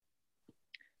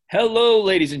Hello,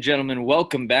 ladies and gentlemen.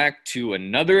 Welcome back to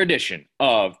another edition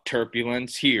of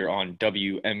Turbulence here on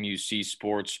WMUC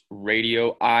Sports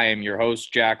Radio. I am your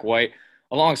host, Jack White,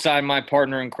 alongside my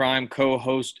partner in crime,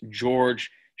 co-host George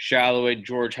Shalloway.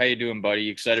 George, how you doing, buddy?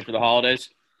 You excited for the holidays?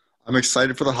 I'm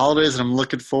excited for the holidays, and I'm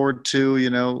looking forward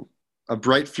to, a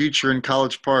bright future in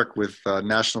College Park with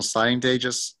National Signing Day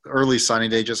early signing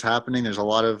day just happening. There's a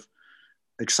lot of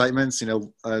excitements,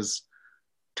 as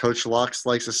Coach Locks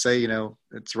likes to say,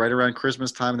 it's right around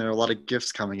Christmas time, and there are a lot of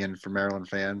gifts coming in for Maryland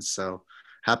fans. So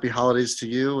happy holidays to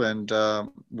you, and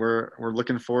we're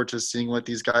looking forward to seeing what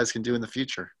these guys can do in the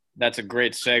future. That's a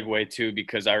great segue, too,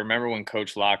 because I remember when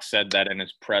Coach Locke said that in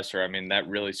his presser. I mean, that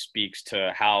really speaks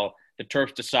to how the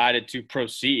Terps decided to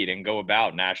proceed and go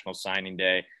about National Signing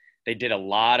Day. They did a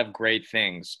lot of great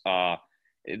things. The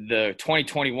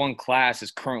 2021 class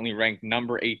is currently ranked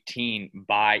number 18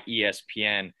 by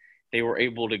ESPN. They were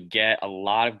able to get a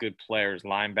lot of good players,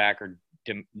 linebacker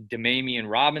Damamian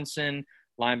Robinson,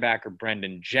 linebacker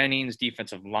Brendan Jennings,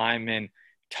 defensive lineman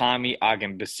Tommy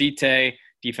Agambasite,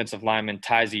 defensive lineman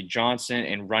Tyzee Johnson,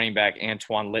 and running back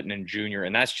Antoine Littman Jr.,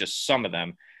 and that's just some of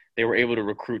them. They were able to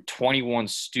recruit 21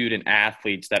 student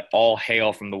athletes that all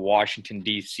hail from the Washington,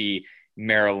 D.C.,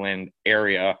 Maryland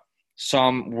area.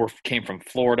 Some came from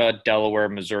Florida, Delaware,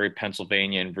 Missouri,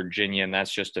 Pennsylvania, and Virginia, and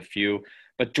that's just a few.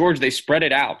 But, George, they spread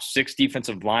it out. 6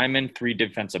 defensive linemen, 3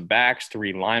 defensive backs,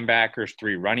 3 linebackers,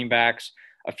 3 running backs,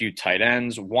 a few tight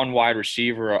ends, 1 wide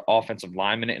receiver, an offensive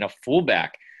lineman, and a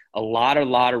fullback. A lot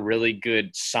of really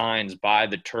good signs by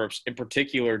the Terps. In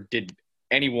particular, did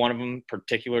any one of them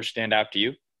particular stand out to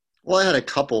you? Well, I had a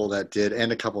couple that did,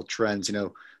 and a couple trends.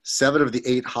 7 of the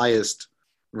 8 highest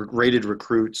rated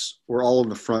recruits were all in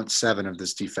the front 7 of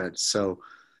this defense. So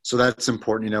that's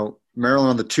important.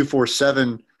 Maryland on the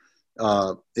 247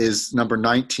 is number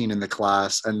 19 in the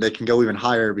class, and they can go even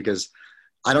higher because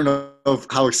I don't know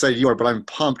how excited you are, but I'm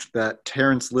pumped that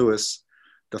Terrence Lewis,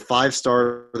 the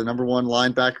 5-star, the number 1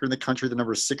 linebacker in the country, the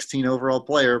number 16 overall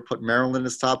player, put Maryland in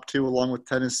his top 2 along with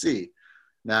Tennessee.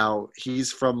 Now,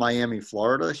 he's from Miami,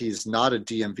 Florida. He's not a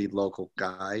DMV local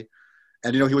guy.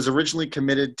 And, he was originally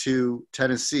committed to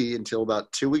Tennessee until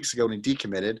about 2 weeks ago when he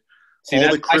decommitted. See,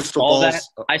 All the crystal balls.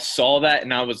 I saw that,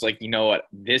 and I was like, you know what?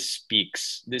 This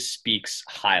speaks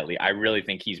highly. I really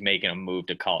think he's making a move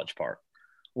to College Park.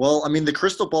 Well, I mean, the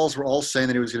crystal balls were all saying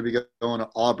that he was going to be going to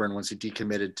Auburn once he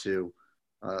decommitted to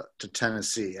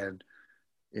Tennessee. And,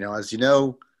 as you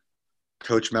know,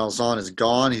 Coach Malzahn is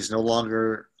gone. He's no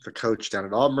longer the coach down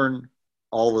at Auburn.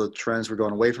 All the trends were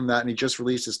going away from that, and he just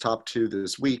released his top 2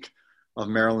 this week of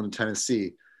Maryland and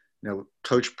Tennessee.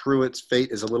 Coach Pruitt's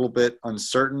fate is a little bit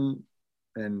uncertain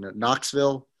in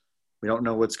Knoxville. We don't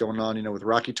know what's going on, with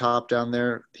Rocky Top down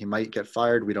there. He might get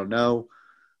fired. We don't know.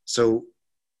 So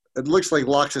it looks like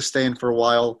Locks is staying for a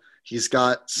while. He's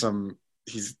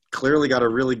clearly got a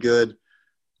really good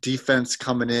defense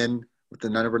coming in with the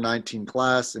number 19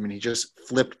 class. I mean, he just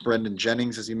flipped Brendan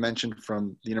Jennings, as you mentioned,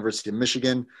 from the University of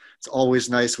Michigan. It's always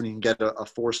nice when you can get a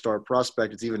 4-star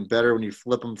prospect. It's even better when you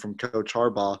flip him from Coach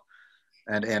Harbaugh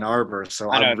and Ann Arbor.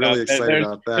 So I'm really excited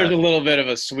about that. There's a little bit of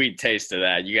a sweet taste of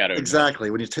that. You got to exactly.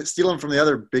 When you steal him from the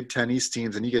other Big Ten East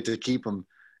teams and you get to keep him,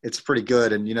 it's pretty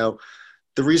good. And,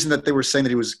 the reason that they were saying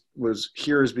that he was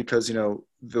here is because,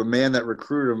 the man that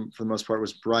recruited him for the most part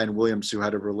was Brian Williams, who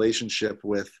had a relationship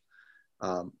with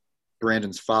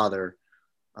Brandon's father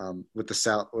with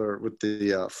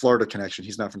the Florida connection.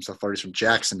 He's not from South Florida. He's from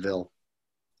Jacksonville.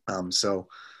 Again,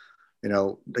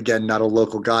 not a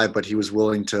local guy, but he was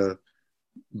willing to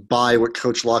buy what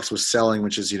Coach Locks was selling,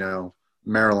 which is,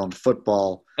 Maryland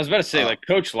football. I was about to say,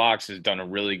 Coach Locks has done a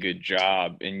really good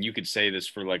job, and you could say this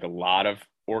for, a lot of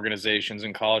organizations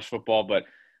in college football, but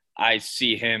I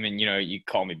see him, and, you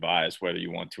call me biased whether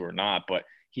you want to or not, but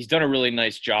he's done a really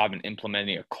nice job in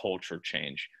implementing a culture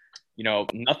change.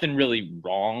 Nothing really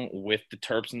wrong with the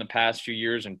Terps in the past few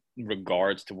years in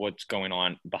regards to what's going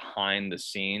on behind the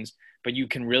scenes, but you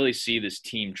can really see this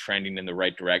team trending in the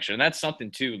right direction. And that's something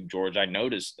too, George, I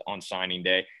noticed on signing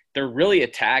day. They're really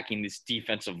attacking this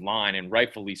defensive line, and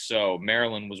rightfully so.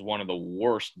 Maryland was one of the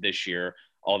worst this year,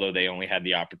 although they only had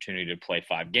the opportunity to play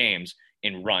 5 games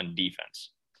in run defense.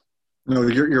 No,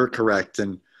 you're correct.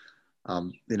 And,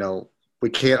 we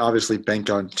can't obviously bank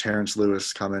on Terrence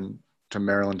Lewis coming to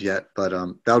Maryland yet, but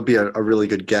that would be a really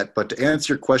good get. But to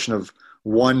answer your question of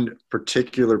one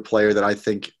particular player that I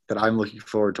think that I'm looking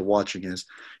forward to watching is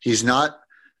he's not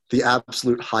the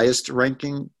absolute highest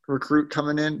ranking recruit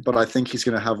coming in, but I think he's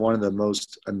going to have one of the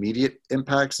most immediate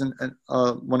impacts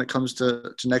when it comes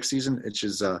to next season, which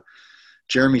is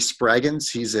Jeremy Spraggins.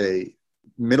 He's a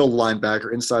middle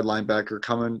linebacker, inside linebacker,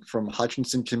 coming from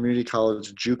Hutchinson Community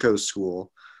College JUCO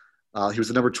school. He was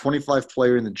the number 25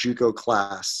 player in the JUCO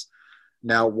class.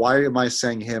 Now, why am I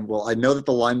saying him? Well, I know that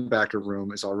the linebacker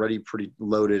room is already pretty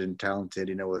loaded and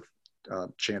talented, with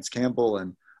Chance Campbell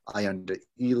and Ayunda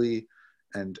Ely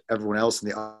and everyone else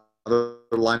and the other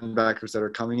linebackers that are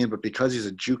coming in. But because he's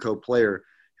a JUCO player,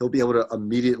 he'll be able to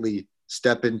immediately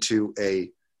step into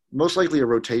most likely a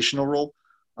rotational role.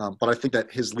 But I think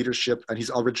that his leadership, and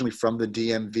he's originally from the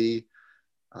DMV,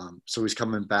 so he's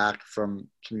coming back from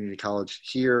community college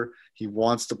here. He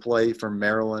wants to play for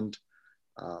Maryland.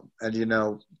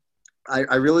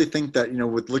 I really think that,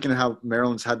 with looking at how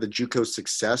Maryland's had the JUCO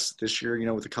success this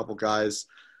year, with a couple guys,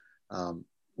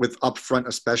 with up front,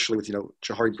 especially with,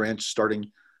 Jahari Branch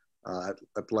starting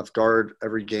at left guard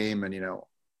every game, and,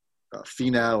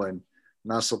 Finau and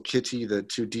Nassel Kitty, the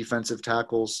two defensive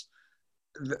tackles.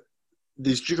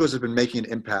 These JUCOs have been making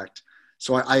an impact.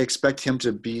 So I expect him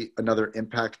to be another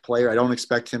impact player. I don't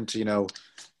expect him to,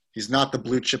 he's not the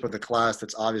blue chip of the class.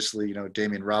 That's obviously,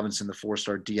 Damian Robinson, the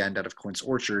 4-star D-end out of Quince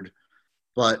Orchard.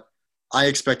 But I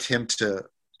expect him to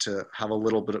have a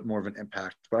little bit more of an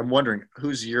impact. But I'm wondering,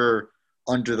 who's your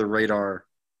under the radar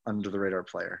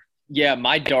player? Yeah,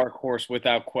 my dark horse,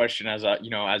 without question, as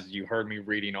you heard me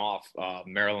reading off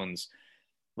Maryland's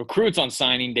recruits on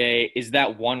signing day, is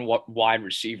that one wide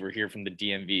receiver here from the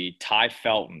DMV. Ty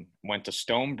Felton went to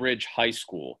Stonebridge High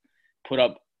School, put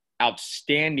up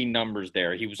outstanding numbers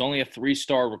there. He was only a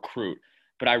 3-star recruit,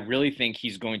 but I really think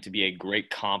he's going to be a great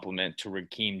complement to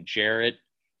Rakeem Jarrett,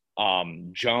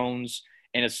 Jones,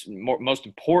 and most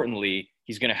importantly,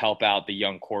 he's going to help out the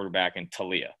young quarterback in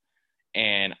Talia.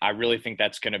 And I really think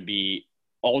that's going to be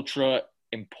ultra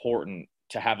important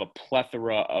to have a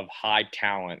plethora of high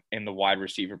talent in the wide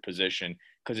receiver position,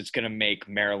 because it's going to make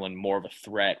Maryland more of a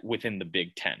threat within the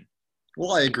Big Ten.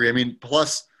 Well, I agree. I mean,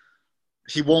 plus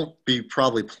he won't be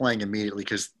probably playing immediately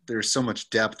because there's so much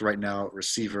depth right now at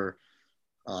receiver.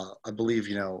 I believe,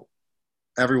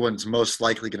 everyone's most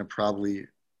likely going to probably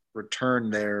return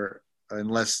there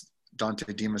unless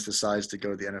Dante Demas decides to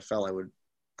go to the NFL.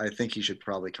 I think he should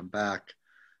probably come back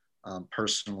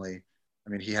personally. I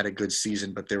mean, he had a good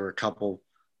season, but there were a couple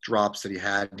drops that he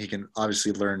had, and he can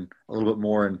obviously learn a little bit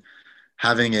more. And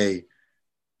having a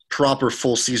proper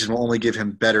full season will only give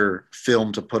him better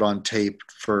film to put on tape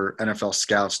for NFL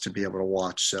scouts to be able to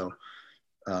watch. So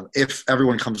if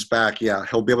everyone comes back,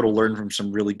 he'll be able to learn from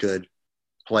some really good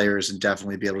players and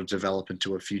definitely be able to develop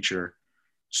into a future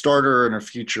starter and a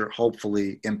future,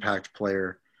 hopefully, impact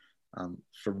player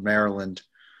for Maryland.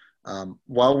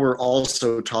 While we're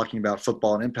also talking about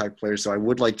football and impact players, so I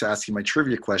would like to ask you my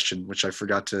trivia question, which I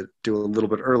forgot to do a little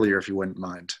bit earlier, if you wouldn't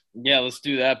mind. Yeah, let's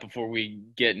do that before we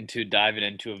get into diving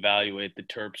into evaluate the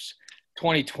Terps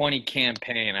 2020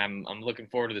 campaign. I'm looking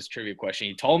forward to this trivia question.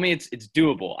 You told me it's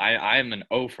doable. I am an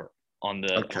offer on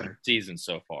the season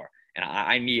so far, and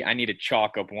I need to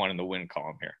chalk up one in the win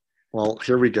column here. Well,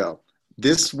 here we go.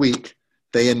 This week,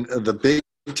 the Big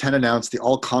Ten announced the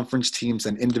all-conference teams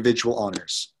and individual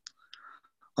honors.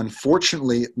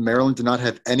 Unfortunately, Maryland did not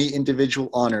have any individual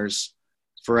honors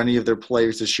for any of their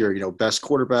players this year. Best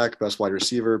quarterback, best wide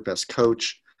receiver, best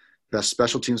coach, best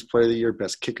special teams player of the year,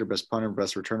 best kicker, best punter,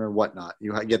 best returner, whatnot.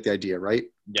 You get the idea, right?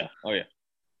 Yeah. Oh, yeah.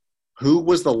 Who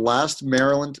was the last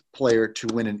Maryland player to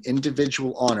win an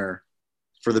individual honor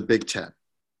for the Big Ten?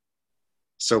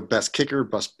 So best kicker,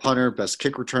 best punter, best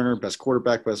kick returner, best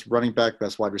quarterback, best running back,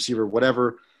 best wide receiver,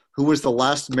 whatever. Who was the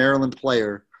last Maryland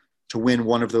player to win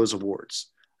one of those awards?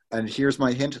 And here's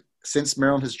my hint. Since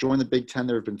Maryland has joined the Big Ten,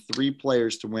 there have been 3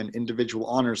 players to win individual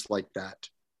honors like that.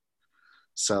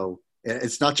 So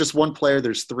it's not just one player.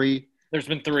 There's 3. There's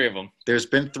been 3 of them. There's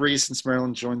been 3 since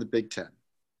Maryland joined the Big Ten.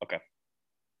 Okay.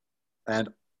 And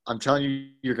I'm telling you,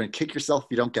 you're going to kick yourself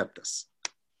if you don't get this.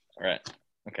 All right.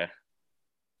 Okay.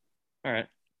 All right.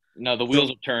 No, the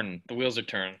wheels are turning. The wheels are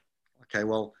turning. Okay,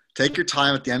 well, take your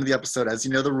time at the end of the episode. As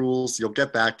you know the rules, you'll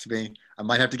get back to me. I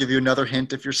might have to give you another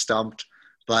hint if you're stumped.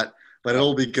 But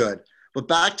it'll be good. But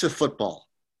back to football,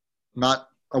 not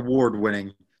award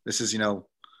winning. This is,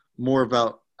 more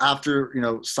about after,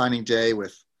 signing day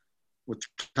with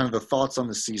kind of the thoughts on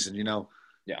the season,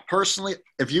 Yeah. Personally,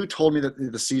 if you told me that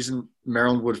the season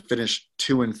Maryland would finish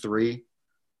 2-3,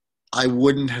 I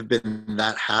wouldn't have been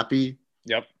that happy.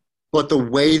 Yep. But the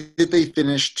way that they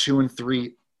finished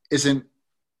 2-3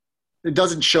 it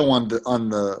doesn't show on the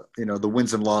the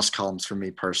wins and loss columns for me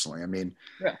personally. I mean,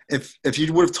 yeah. If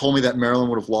you would have told me that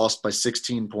Maryland would have lost by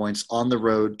 16 points on the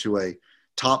road to a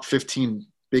top 15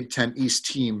 Big Ten East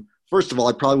team, first of all,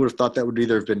 I probably would have thought that would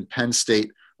either have been Penn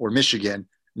State or Michigan,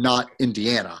 not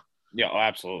Indiana. Yeah,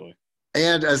 absolutely.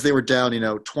 And as they were down,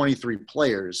 23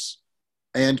 players,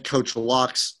 and Coach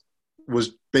Locks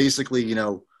was basically,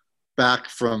 back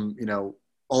from,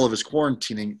 all of his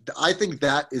quarantining, I think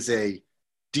that is a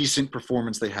decent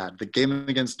performance they had. The game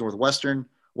against Northwestern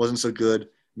wasn't so good.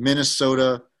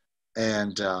 Minnesota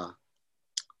and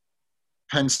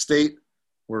Penn State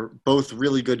were both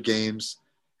really good games.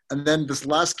 And then this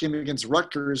last game against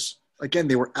Rutgers, again,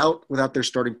 they were out without their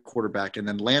starting quarterback. And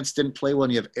then Lance didn't play well.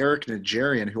 And you have Eric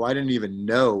Nigerian, who I didn't even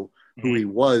know who he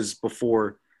was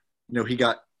before, he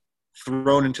got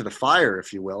thrown into the fire,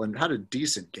 if you will, and had a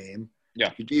decent game.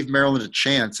 Yeah. He gave Maryland a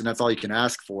chance, and that's all you can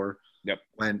ask for. Yep.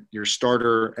 When your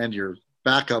starter and your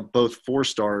backup, both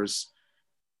 4-stars,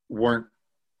 weren't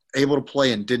able to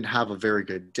play and didn't have a very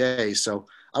good day. So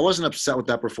I wasn't upset with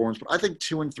that performance, but I think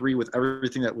 2-3 with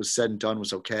everything that was said and done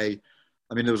was okay.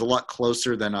 I mean, it was a lot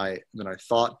closer than I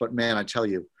thought, but man, I tell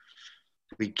you,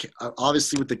 we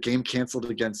obviously with the game canceled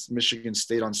against Michigan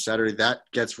State on Saturday, that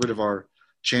gets rid of our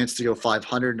chance to go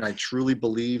 500. And I truly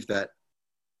believe that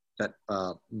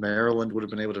Maryland would have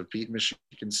been able to beat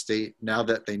Michigan State now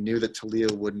that they knew that Talia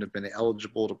wouldn't have been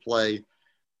eligible to play.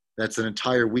 That's an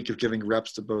entire week of giving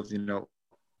reps to both,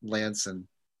 Lance and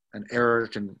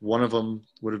Eric, and one of them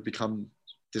would have become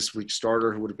this week's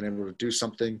starter who would have been able to do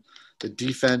something. The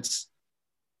defense,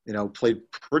 played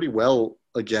pretty well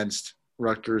against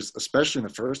Rutgers, especially in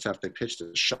the first half. They pitched a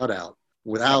shutout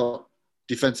without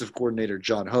defensive coordinator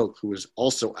John Hoke, who was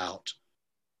also out.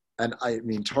 And I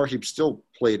mean, Tarheeb still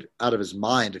played out of his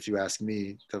mind, if you ask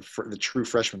me. The true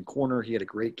freshman corner, he had a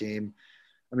great game.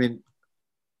 I mean,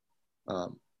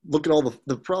 look at all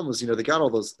the problem is,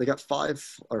 they got 4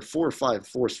 or 5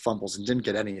 forced fumbles and didn't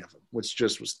get any of them, which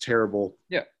just was terrible.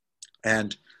 Yeah.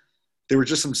 And there were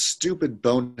just some stupid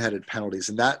boneheaded penalties,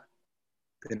 and that,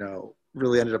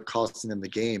 really ended up costing them the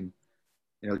game.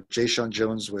 Jay-Sean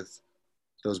Jones with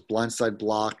those blindside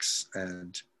blocks,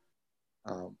 and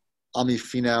Ami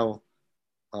Finau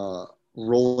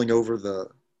rolling over the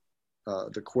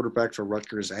quarterback for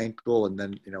Rutgers' ankle, and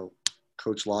then,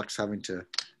 Coach Locks having to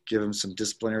give him some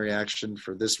disciplinary action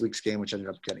for this week's game, which ended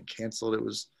up getting canceled. It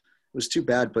was too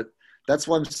bad, but that's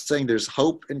why I'm saying there's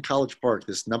hope in College Park.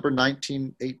 This number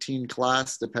 19, 18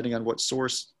 class, depending on what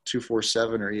source,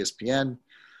 247 or ESPN,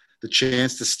 the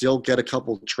chance to still get a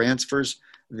couple transfers.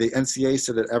 The NCAA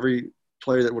said that every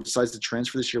player that decides to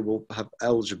transfer this year will have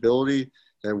eligibility.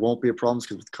 There won't be a problem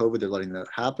because with COVID, they're letting that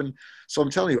happen. So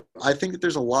I'm telling you, I think that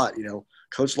there's a lot.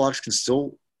 Coach Locks can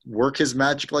still work his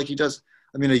magic like he does.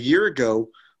 I mean, a year ago,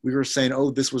 we were saying,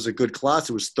 oh, this was a good class.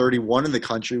 It was 31 in the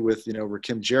country with,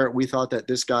 Rakim Jarrett. We thought that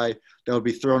this guy that would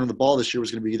be throwing in the ball this year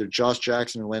was going to be either Josh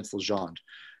Jackson or Lance Legendre.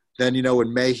 Then,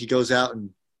 in May, he goes out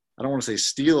and I don't want to say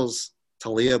steals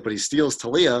Talia, but he steals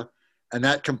Talia, and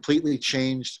that completely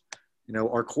changed,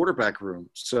 our quarterback room.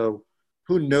 So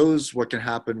who knows what can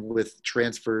happen with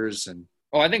transfers and.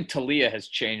 Oh, I think Talia has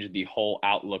changed the whole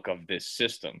outlook of this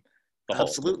system.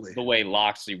 Absolutely. The way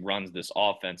Locksley runs this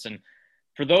offense. And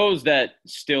for those that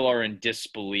still are in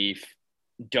disbelief,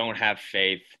 don't have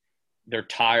faith, they're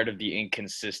tired of the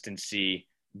inconsistency,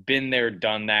 been there,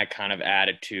 done that kind of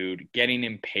attitude, getting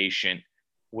impatient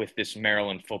with this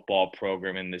Maryland football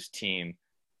program and this team,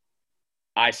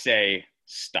 I say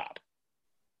stop.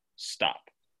 Stop.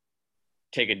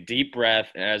 Take a deep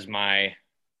breath, as my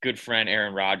good friend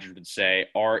Aaron Rodgers would say,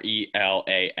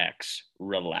 RELAX,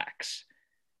 relax.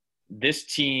 This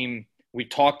team, we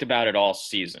talked about it all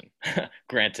season.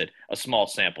 Granted, a small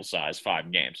sample size,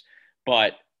 5 games.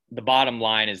 But the bottom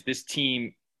line is this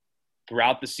team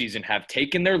throughout the season have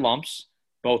taken their lumps,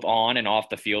 both on and off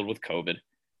the field with COVID,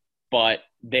 but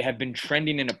they have been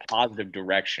trending in a positive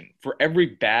direction. For every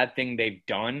bad thing they've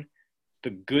done, the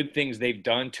good things they've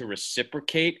done to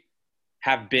reciprocate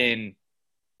have been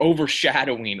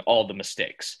overshadowing all the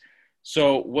mistakes.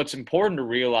 So what's important to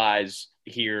realize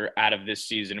here out of this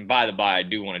season, and by the by, I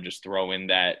do want to just throw in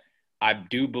that I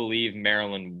do believe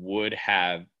Maryland would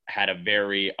have had a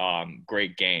very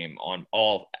great game on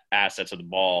all assets of the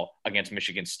ball against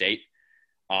Michigan State,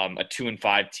 a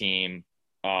 2-5 team,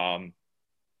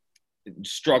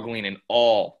 struggling in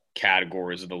all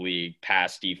categories of the league: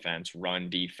 pass defense, run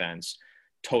defense,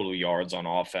 total yards on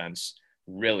offense,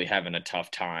 really having a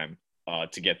tough time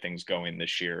to get things going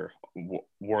this year,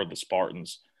 were the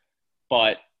Spartans.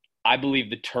 But I believe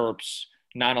the Terps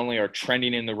not only are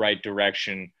trending in the right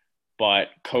direction, but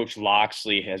Coach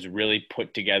Locksley has really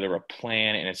put together a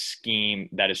plan and a scheme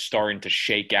that is starting to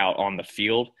shake out on the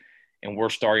field, and we're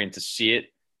starting to see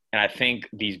it. And I think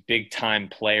these big-time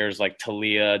players like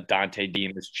Talia, Dante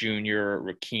Demas Jr.,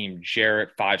 Rakeem Jarrett,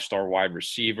 5-star wide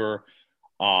receiver,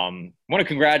 Want to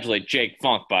congratulate Jake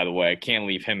Funk, by the way. Can't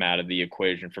leave him out of the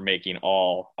equation for making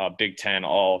all Big Ten,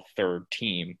 all third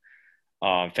team.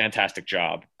 Fantastic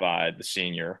job by the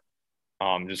senior.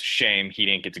 Just a shame he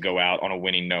didn't get to go out on a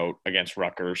winning note against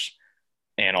Rutgers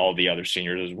and all the other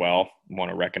seniors as well. Want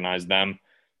to recognize them.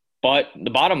 But the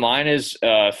bottom line is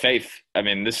faith. I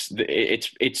mean,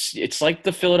 it's like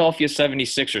the Philadelphia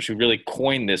 76ers who really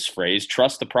coined this phrase,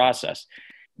 trust the process.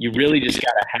 You really just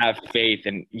got to have faith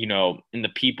in the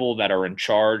people that are in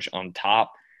charge on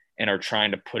top and are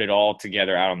trying to put it all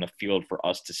together out on the field for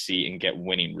us to see and get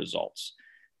winning results.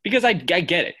 Because I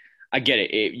get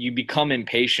it. You become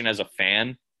impatient as a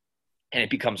fan, and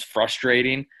it becomes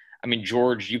frustrating. I mean,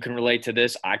 George, you can relate to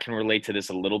this. I can relate to this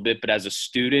a little bit. But as a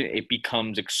student, it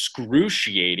becomes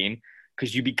excruciating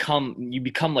because you become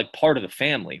like part of the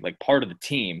family, like part of the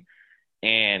team.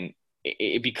 And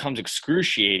it becomes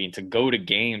excruciating to go to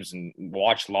games and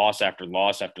watch loss after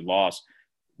loss after loss,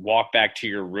 walk back to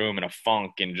your room in a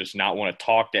funk and just not want to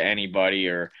talk to anybody,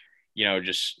 or,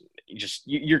 just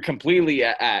you're completely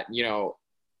at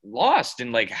lost.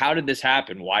 And like, how did this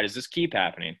happen? Why does this keep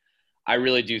happening? I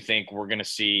really do think we're going to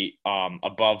see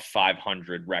above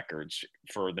 500 records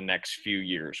for the next few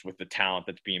years with the talent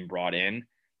that's being brought in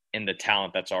and the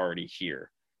talent that's already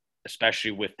here,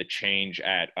 especially with the change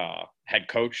at head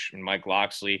coach and Mike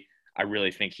Locksley. I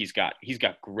really think he's got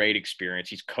great experience.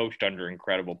 He's coached under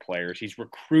incredible players. He's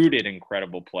recruited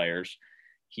incredible players.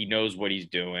 He knows what he's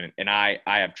doing, and I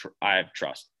have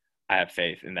trust. I have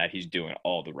faith in that he's doing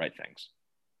all the right things.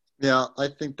 Yeah, I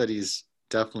think that he's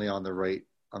definitely on the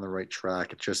right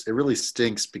track. It really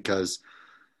stinks because,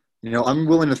 I'm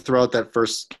willing to throw out that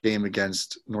first game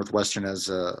against Northwestern as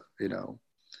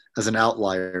an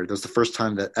outlier. That was the first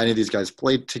time that any of these guys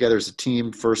played together as a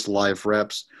team, first live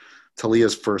reps,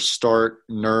 Talia's first start,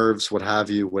 nerves, what have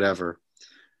you, whatever.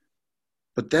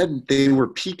 But then they were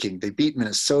peaking. They beat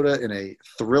Minnesota in a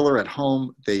thriller at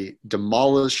home. They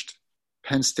demolished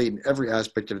Penn State in every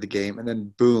aspect of the game. And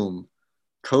then, boom,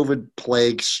 COVID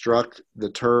plague struck the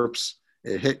Terps.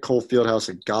 It hit Cole Fieldhouse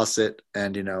at Gossett.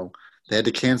 And, they had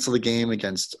to cancel the game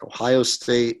against Ohio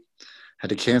State, had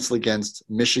to cancel against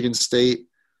Michigan State,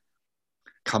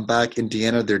 come back.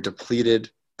 Indiana, they're depleted.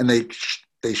 And they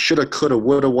shoulda, coulda,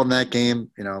 woulda won that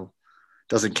game.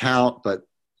 Doesn't count, but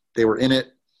they were in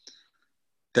it.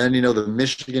 Then, the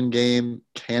Michigan game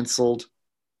canceled.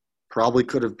 Probably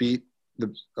could have beat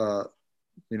the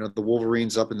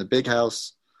Wolverines up in the Big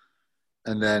House.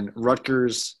 And then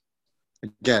Rutgers,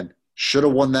 again, should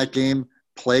have won that game,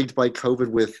 plagued by COVID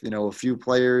with, a few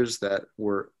players that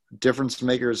were difference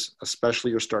makers,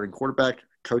 especially your starting quarterback.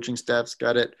 Coaching staff's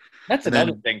got it. That's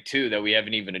another thing, too, that we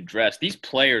haven't even addressed. These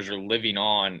players are living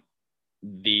on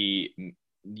the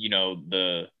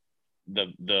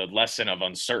lesson of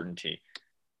uncertainty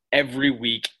every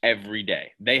week, every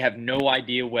day. They have no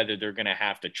idea whether they're going to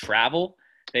have to travel.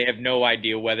 They have no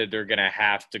idea whether they're going to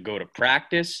have to go to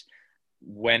practice,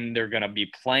 when they're going to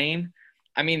be playing.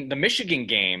 I mean, the Michigan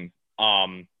game,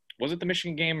 was it the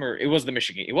Michigan game, or it was the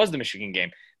Michigan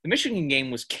game. The Michigan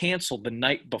game was canceled the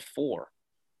night before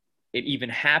it even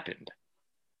happened.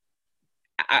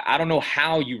 I don't know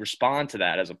how you respond to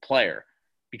that as a player,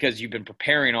 because you've been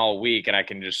preparing all week, and I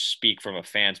can just speak from a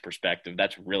fan's perspective.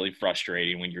 That's really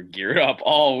frustrating when you're geared up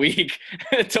all week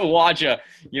to watch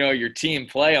your team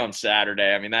play on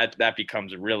Saturday. I mean, that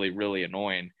becomes really, really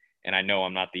annoying. And I know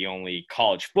I'm not the only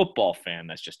college football fan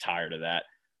that's just tired of that.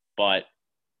 But,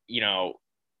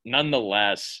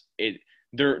 nonetheless,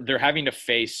 they're having to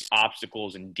face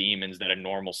obstacles and demons that a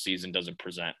normal season doesn't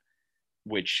present,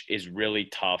 which is really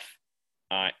tough.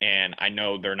 And I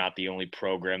know they're not the only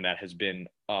program that has been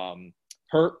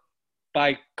hurt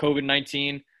by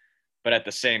COVID-19, but at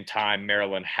the same time,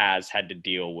 Maryland has had to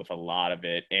deal with a lot of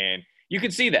it. And you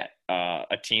can see that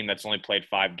a team that's only played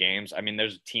 5 games. I mean,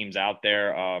 there's teams out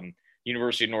there.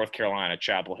 University of North Carolina,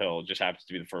 Chapel Hill just happens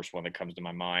to be the first one that comes to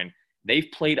my mind. They've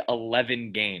played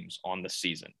 11 games on the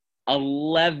season.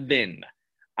 11.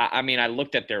 I mean, I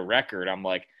looked at their record. I'm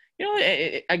like,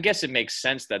 I guess it makes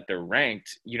sense that they're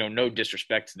ranked, no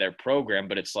disrespect to their program,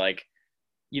 but it's like,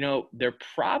 they're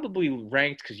probably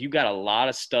ranked because you got a lot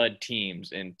of stud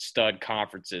teams in stud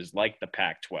conferences like the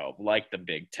Pac-12, like the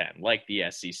Big Ten, like the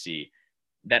SEC,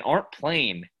 that aren't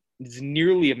playing as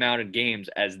nearly amount of games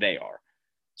as they are.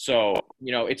 So,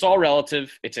 it's all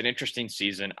relative. It's an interesting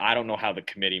season. I don't know how the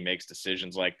committee makes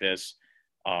decisions like this,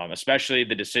 especially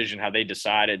the decision how they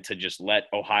decided to just let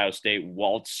Ohio State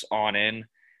waltz on in,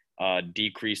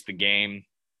 decrease the game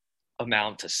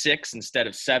amount to 6 instead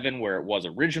of 7 where it was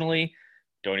originally.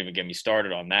 Don't even get me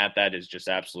started on that. That is just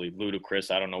absolutely ludicrous.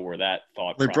 I don't know where that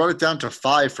thought. They brought it down to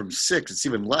 5 from 6. It's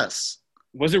even less.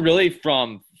 Was it really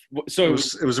from – so It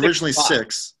was six to originally five.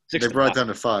 six. Six They to brought five. it down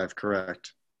to five,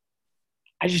 correct.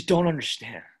 I just don't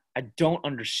understand. I don't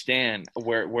understand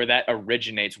where that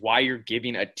originates. Why you're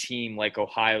giving a team like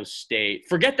Ohio State.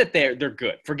 Forget that they're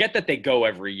good. Forget that they go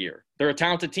every year. They're a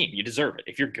talented team. You deserve it.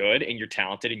 If you're good and you're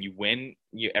talented and you win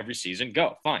every season,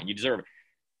 go. Fine, you deserve it.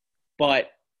 But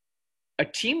a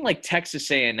team like Texas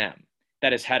A&M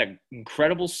that has had an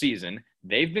incredible season,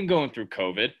 they've been going through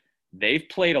COVID. They've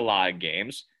played a lot of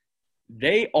games.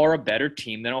 They are a better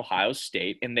team than Ohio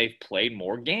State, and they've played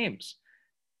more games.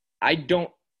 I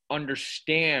don't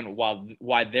understand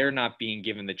why they're not being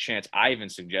given the chance. I even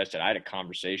suggested, I had a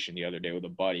conversation the other day with a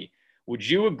buddy. Would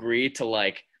you agree to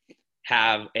like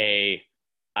have I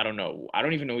don't know, I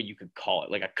don't even know what you could call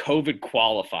it, like a COVID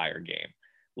qualifier game,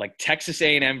 like Texas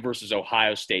A&M versus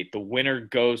Ohio State? The winner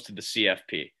goes to the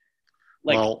CFP.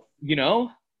 Like, Well, you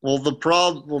know? Well,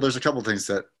 there's a couple of things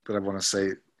that I want to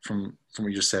say from what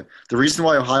you just said. The reason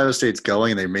why Ohio State's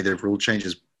going and they made their rule change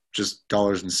is just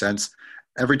dollars and cents.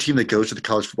 Every team that goes to the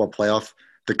college football playoff,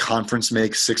 the conference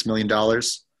makes $6 million.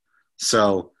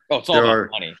 So It's all there about are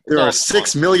money. there are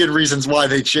 6 million reasons why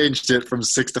they changed it from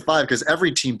 6 to 5 because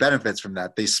every team benefits from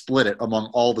that. They split it among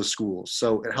all the schools,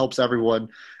 so it helps everyone,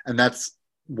 and that's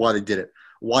why they did it.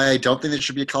 Why I don't think there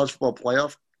should be a college football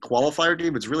playoff qualifier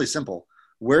game? It's really simple.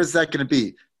 Where's that going to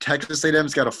be? Texas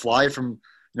A&M's got to fly from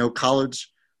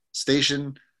College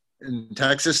Station in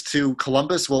Texas to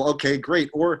Columbus. Well, okay, great.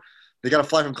 Or they got to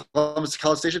fly from Columbus to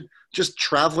College Station. Just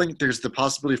traveling, there's the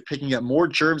possibility of picking up more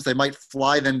germs. They might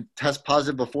fly, then test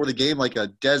positive before the game, like a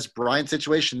Des Bryant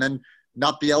situation, then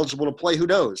not be eligible to play. Who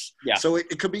knows? Yeah. So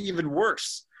it could be even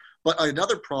worse. But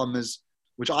another problem is,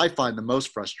 which I find the most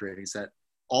frustrating, is that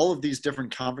all of these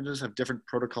different conferences have different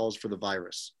protocols for the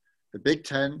virus. The Big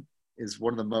Ten is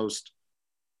one of the most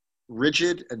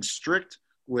rigid and strict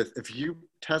with, if you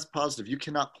test positive, you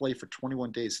cannot play for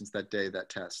 21 days since that day, that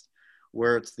test.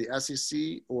 Where it's the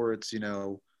SEC or it's,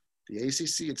 the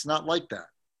ACC, it's not like that.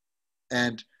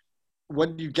 And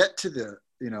when you get to the,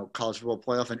 college football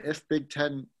playoff, and if Big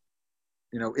Ten,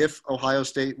 if Ohio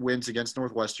State wins against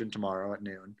Northwestern tomorrow at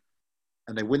noon,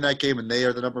 and they win that game and they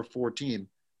are the number 4 team,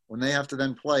 when they have to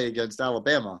then play against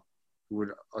Alabama, who would,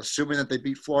 assuming that they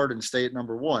beat Florida and stay at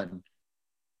number 1,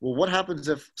 well, what happens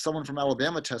if someone from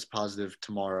Alabama tests positive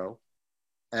tomorrow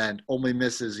and only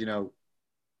misses,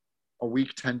 a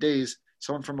week, 10 days?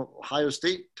 Someone from Ohio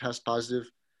State tests positive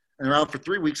and they're out for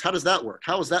 3 weeks. How does that work?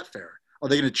 How is that fair? Are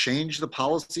they going to change the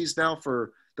policies now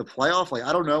for the playoff? Like,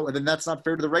 I don't know. And then that's not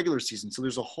fair to the regular season. So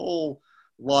there's a whole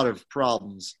lot of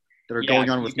problems that are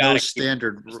going on with no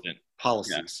standard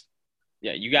policies.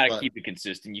 Yeah, you got to keep it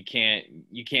consistent. You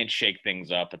can't shake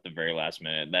things up at the very last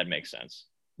minute. That makes sense.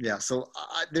 Yeah, so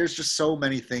there's just so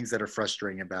many things that are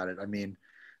frustrating about it. I mean,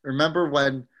 remember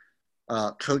when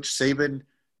Coach Saban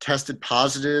tested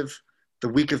positive the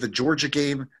week of the Georgia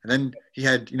game, and then he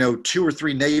had 2 or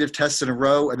 3 negative tests in a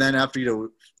row, and then after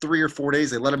 3 or 4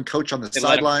 days, they let him coach on the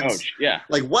sidelines. Yeah,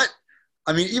 like what?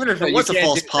 I mean, even if it was a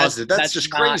false positive, that's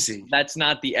just crazy. That's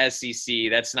not the SEC.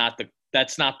 That's not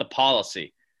the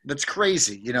policy. That's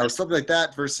crazy. Something like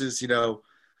that versus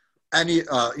any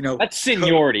that's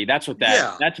seniority. That's what that.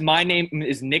 Yeah. That's my name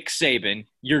is Nick Saban.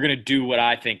 You're gonna do what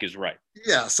I think is right.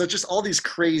 Yeah. So just all these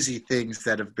crazy things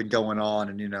that have been going on,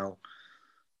 and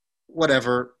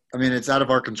whatever. I mean, it's out of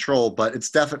our control, but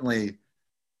it's definitely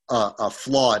a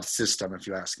flawed system, if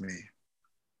you ask me.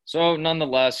 So,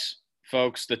 nonetheless,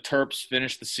 folks, the Terps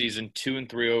finished the season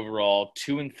 2-3 overall,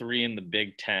 2-3 in the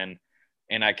Big Ten,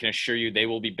 and I can assure you they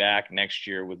will be back next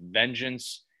year with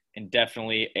vengeance. And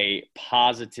definitely a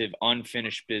positive,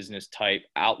 unfinished business type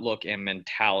outlook and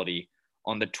mentality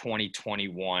on the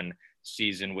 2021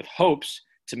 season with hopes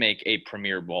to make a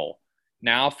Premier Bowl.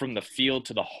 Now from the field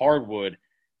to the hardwood,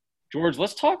 George,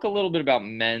 let's talk a little bit about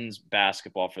men's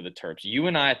basketball for the Terps. You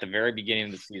and I at the very beginning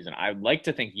of the season, I'd like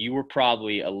to think you were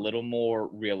probably a little more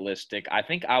realistic. I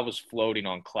think I was floating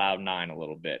on cloud 9 a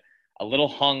little bit, a little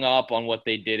hung up on what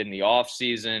they did in the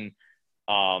offseason.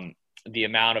 The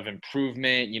amount of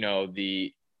improvement,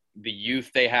 the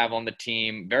youth they have on the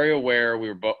team. Very aware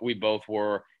we both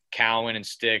were. Cowan and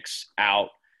Sticks out,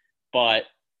 but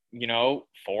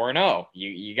 4-0.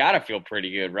 You got to feel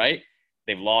pretty good, right?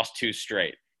 They've lost 2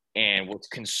 straight, and what's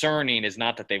concerning is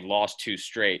not that they've lost 2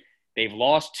 straight. They've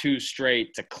lost 2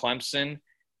 straight to Clemson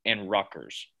and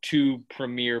Rutgers, 2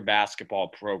 premier basketball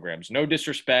programs. No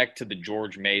disrespect to the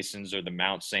George Masons or the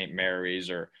Mount St. Mary's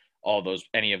or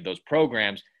any of those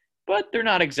programs. But they're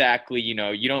not exactly, you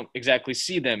don't exactly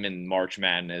see them in March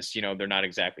Madness. They're not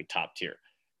exactly top tier.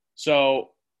 So,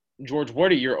 George,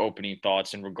 what are your opening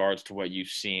thoughts in regards to what you've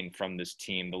seen from this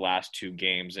team the last 2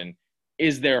 games? And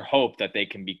is there hope that they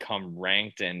can become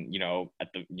ranked and,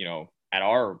 at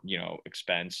our,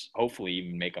 expense, hopefully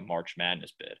even make a March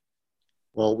Madness bid?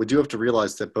 Well, we do have to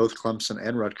realize that both Clemson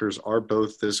and Rutgers are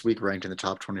both this week ranked in the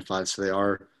top 25, so they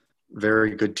are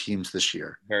very good teams this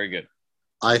year. Very good.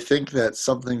 I think that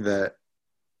something that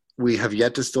we have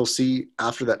yet to still see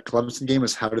after that Clemson game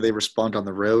is how do they respond on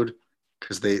the road,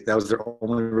 because that was their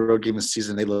only road game this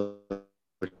season. They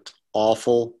looked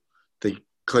awful. They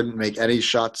couldn't make any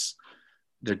shots.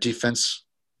 Their defense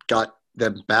got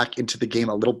them back into the game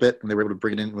a little bit, and they were able to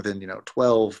bring it in within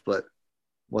 12, but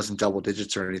wasn't double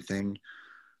digits or anything.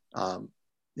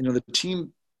 The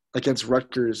team against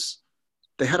Rutgers,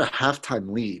 they had a halftime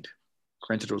lead.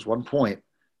 Granted, it was 1 point.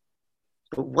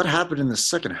 But what happened in the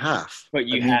second half? But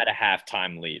you had a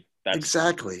halftime lead.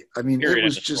 Exactly. I mean, it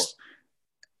was just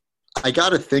 – I got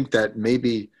to think that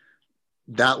maybe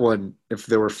that one, if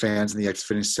there were fans in the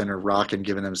Xfinity Center rocking,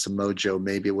 giving them some mojo,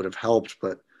 maybe it would have helped.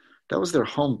 But that was their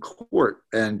home court.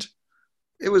 And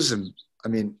it was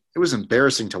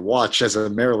embarrassing to watch as a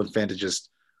Maryland fan to just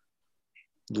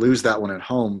lose that one at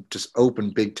home, just open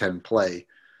Big Ten play.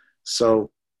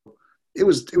 So it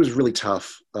was really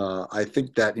tough. I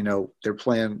think that, they're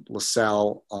playing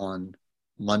LaSalle on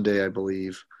Monday, I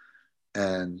believe.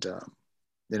 And,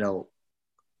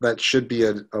 that should be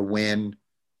a win,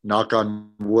 knock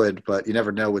on wood, but you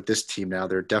never know with this team now.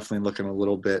 They're definitely looking a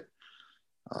little bit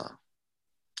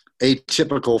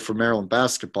atypical for Maryland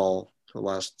basketball for the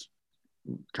last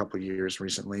couple of years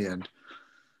recently. And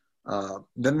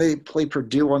then they play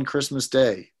Purdue on Christmas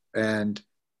Day. And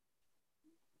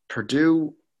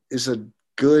Purdue is a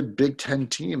good Big Ten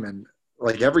team, and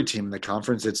like every team in the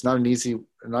conference, it's not an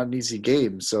easy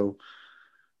game. So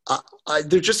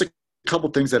there's just a couple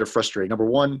things that are frustrating. Number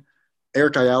one,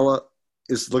 Eric Ayala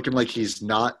is looking like he's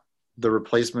not the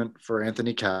replacement for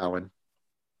Anthony Cowan,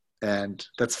 and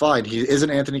that's fine. He isn't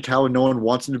Anthony Cowan. No one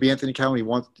wants him to be Anthony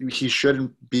Cowan. He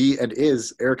shouldn't be and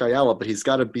is Eric Ayala, but he's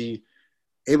got to be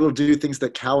able to do things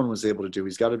that Cowan was able to do.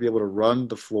 He's got to be able to run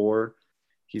the floor.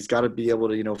 He's got to be able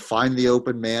to, find the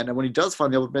open man. And when he does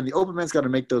find the open man's got to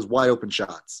make those wide open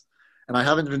shots. And I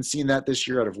haven't been seeing that this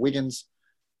year out of Wiggins.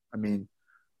 I mean,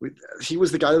 he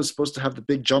was the guy that was supposed to have the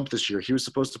big jump this year. He was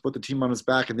supposed to put the team on his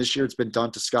back. And this year it's been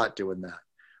Donta Scott doing that,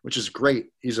 which is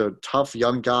great. He's a tough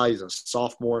young guy. He's a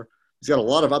sophomore. He's got a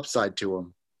lot of upside to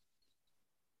him.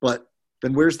 But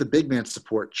then where's the big man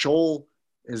support? Chol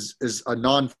is a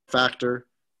non-factor.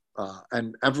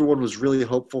 And everyone was really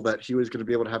hopeful that he was going to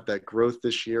be able to have that growth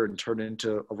this year and turn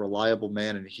into a reliable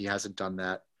man, and he hasn't done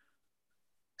that.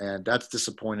 And that's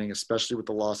disappointing, especially with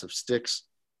the loss of Sticks.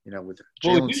 With Jalen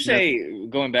Well, would you say,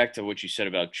 going back to what you said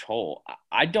about Chol,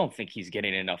 I don't think he's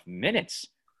getting enough minutes.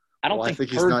 I don't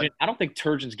think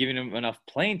Turgeon's giving him enough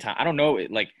playing time. I don't know,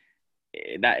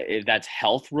 if that's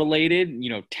health related,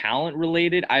 talent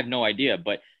related. I have no idea,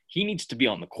 but he needs to be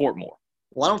on the court more.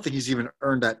 Well, I don't think he's even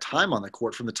earned that time on the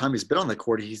court. From the time he's been on the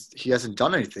court, he hasn't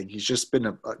done anything. He's just been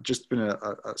a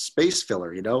space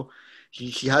filler.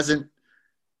 He hasn't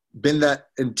been that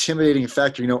intimidating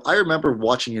factor. I remember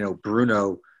watching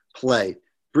Bruno play.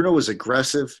 Bruno was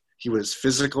aggressive. He was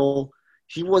physical.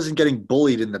 He wasn't getting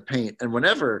bullied in the paint. And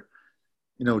whenever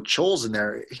Chol's in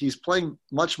there, he's playing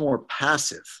much more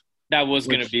passive. That was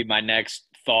going to be my next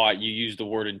thought. You used the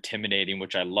word intimidating,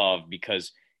 which I love,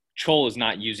 because Chol is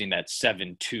not using that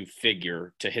 7-2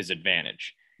 figure to his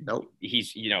advantage. Nope.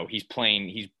 He's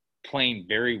playing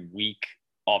very weak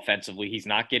offensively. He's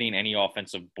not getting any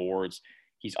offensive boards.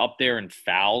 He's up there in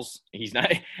fouls. He's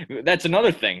not. That's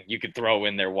another thing you could throw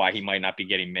in there why he might not be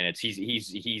getting minutes.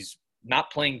 He's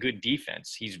not playing good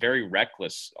defense. He's very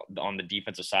reckless on the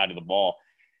defensive side of the ball.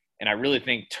 And I really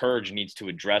think Turge needs to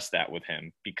address that with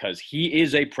him, because he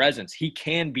is a presence. He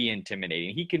can be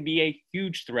intimidating. He can be a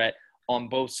huge threat on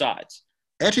both sides.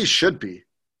 And he should be.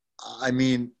 I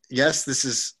mean, yes, this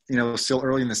is, still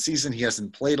early in the season. He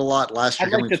hasn't played a lot. Last year,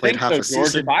 he only played half a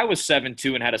season. If I was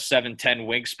 7'2" and had a 7'10"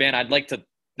 wingspan, I'd like to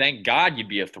thank God you'd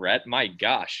be a threat. My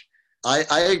gosh. I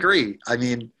agree. I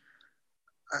mean,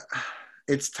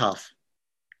 it's tough.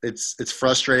 It's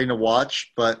frustrating to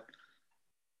watch, but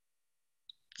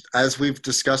as we've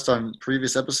discussed on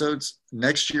previous episodes,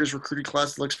 next year's recruiting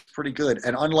class looks pretty good.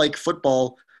 And unlike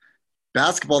football,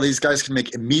 basketball, these guys can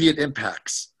make immediate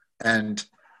impacts. And,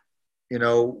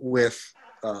 with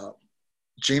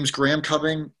James Graham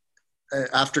coming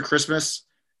after Christmas,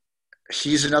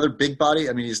 he's another big body.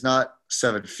 I mean, he's not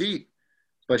 7 feet,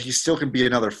 but he still can be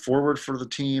another forward for the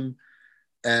team.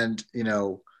 And,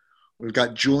 we've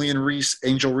got Julian Reese,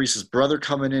 Angel Reese's brother,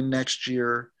 coming in next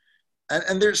year.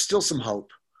 And there's still some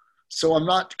hope. So I'm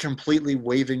not completely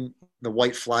waving the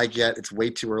white flag yet. It's way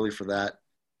too early for that.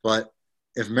 But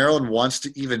if Maryland wants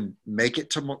to even make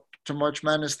it to March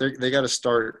Madness, they got to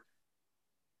start.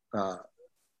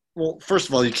 Well, first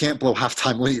of all, you can't blow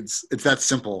halftime leads. It's that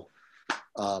simple.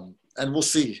 And we'll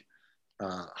see.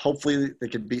 Hopefully they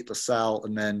can beat LaSalle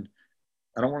and then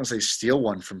I don't want to say steal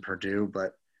one from Purdue,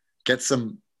 but get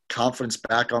some confidence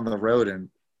back on the road and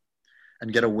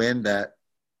get a win that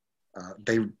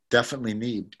they definitely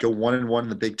need. Go 1-1 in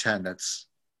the Big Ten. That's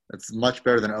much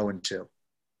better than 0-2.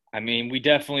 I mean, we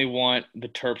definitely want the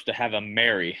Terps to have a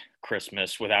merry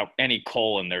Christmas without any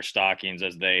coal in their stockings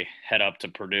as they head up to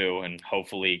Purdue and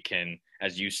hopefully can,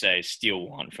 as you say, steal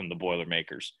one from the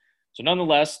Boilermakers. So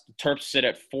nonetheless, the Terps sit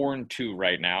at 4-2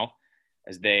 right now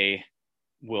as they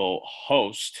will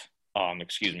host,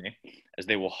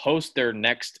 their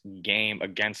next game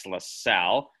against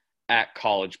LaSalle at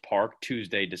College Park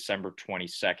Tuesday, December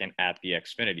 22nd at the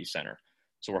Xfinity Center.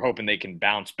 So we're hoping they can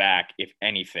bounce back, if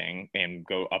anything, and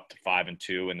go up to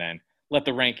 5-2 and then let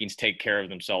the rankings take care of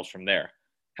themselves from there.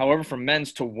 However, from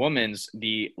men's to women's,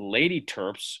 the Lady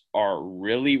Terps are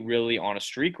really, really on a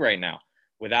streak right now.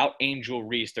 Without Angel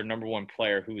Reese, their number one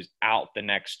player, who is out the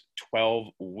next 12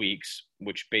 weeks,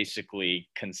 which basically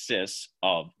consists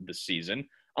of the season,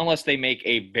 unless they make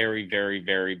a very, very,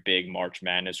 very big March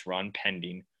Madness run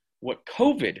pending what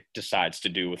COVID decides to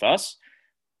do with us.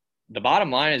 The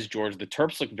bottom line is, George, the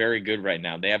Terps look very good right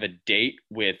now. They have a date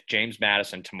with James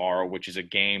Madison tomorrow, which is a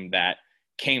game that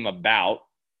came about,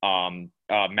 a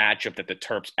matchup that the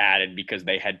Terps added because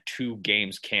they had 2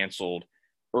 games canceled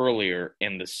earlier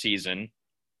in the season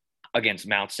against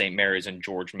Mount St. Mary's and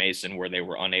George Mason, where they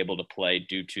were unable to play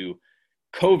due to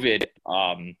COVID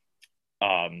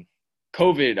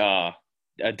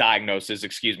diagnosis,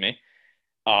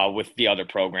 with the other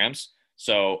programs.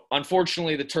 So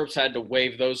unfortunately, the Terps had to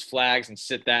wave those flags and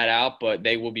sit that out, but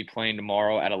they will be playing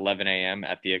tomorrow at 11 a.m.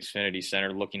 at the Xfinity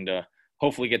Center, looking to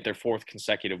hopefully get their 4th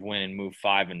consecutive win and move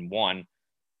 5-1.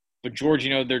 But George,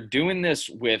 they're doing this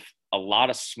with a lot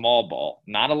of small ball,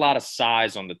 not a lot of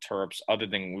size on the Terps, other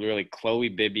than really Chloe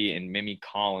Bibby and Mimi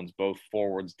Collins, both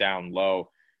forwards down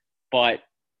low. But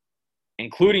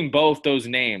including both those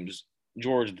names,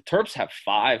 George, the Terps have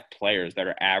 6 players that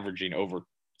are averaging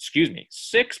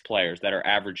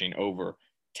over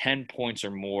 10 points or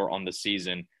more on the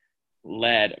season,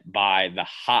 led by the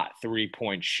hot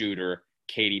 3-point shooter,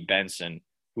 Katie Benson,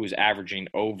 who is averaging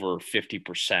over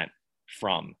 50%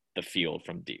 from the field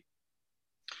from deep.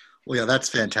 Well, yeah, that's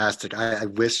fantastic. I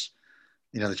wish,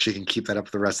 that she can keep that up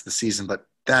for the rest of the season, but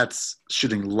that's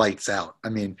shooting lights out. I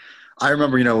mean, I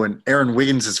remember, when Aaron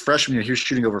Wiggins is freshman year, he was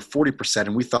shooting over 40%,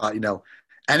 and we thought,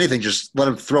 anything, just let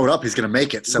him throw it up, he's going to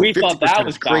make it. So we thought that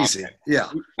was crazy. Dominant.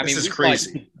 Yeah, this is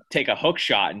crazy. Take a hook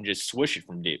shot and just swish it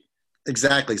from deep.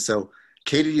 Exactly. So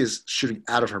Katie is shooting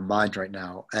out of her mind right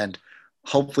now, and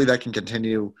hopefully that can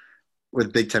continue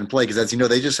with Big Ten play because, as you know,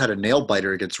 they just had a nail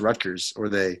biter against Rutgers, or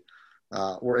they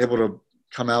were able to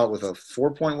come out with a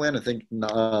 4-point win. I think,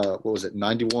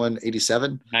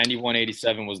 91-87?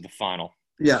 91-87 was the final.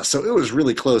 Yeah, so it was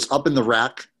really close. Up in the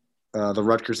rack, the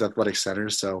Rutgers Athletic Center.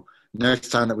 So next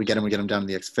time that we get them down to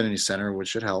the Xfinity Center, which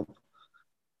should help.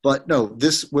 But no,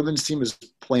 this women's team is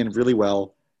playing really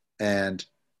well, and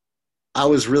I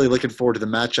was really looking forward to the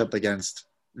matchup against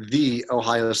the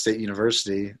Ohio State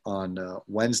University on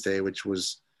Wednesday, which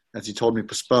was, as you told me,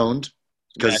 postponed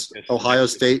because Ohio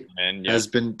State has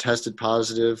been tested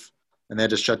positive, and they had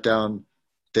to shut down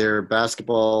their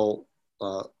basketball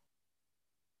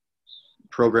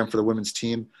program for the women's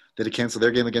team. They had to cancel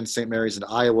their game against St. Mary's in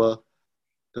Iowa.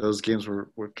 Those games were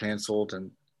canceled,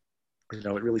 and it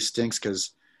really stinks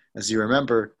because, as you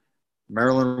remember,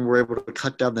 Maryland were able to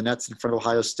cut down the nets in front of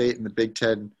Ohio State in the Big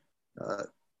Ten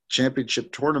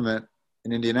championship tournament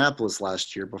in Indianapolis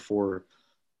last year before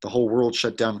the whole world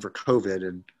shut down for COVID.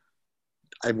 And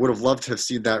I would have loved to have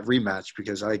seen that rematch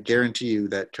because I guarantee you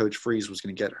that Coach Freeze was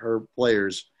going to get her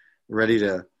players ready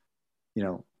to,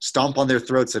 stomp on their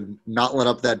throats and not let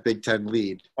up that Big Ten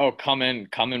lead. Oh, come in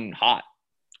hot.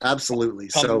 Absolutely.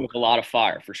 Come with a lot of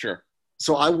fire, for sure.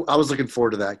 So I was looking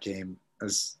forward to that game,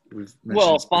 as we've mentioned.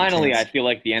 Well, finally, I feel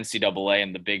like the NCAA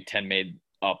and the Big Ten made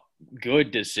a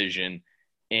good decision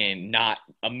in not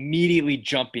immediately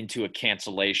jump into a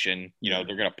cancellation. They're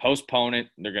going to postpone it.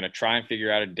 They're going to try and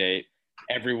figure out a date.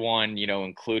 Everyone,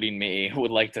 including me,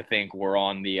 would like to think we're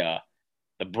on the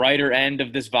brighter end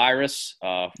of this virus.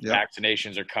 Yep.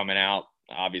 Vaccinations are coming out.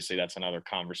 Obviously, that's another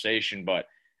conversation, but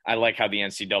I like how the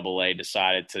NCAA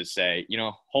decided to say,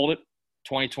 hold it,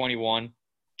 2021,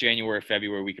 January,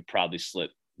 February, we could probably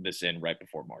slip this in right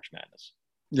before March Madness.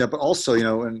 Yeah, but also,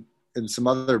 in some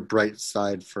other bright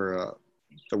side for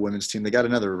the women's team, they got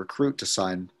another recruit to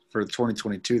sign for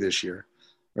 2022 this year.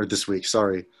 or this week,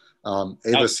 sorry. That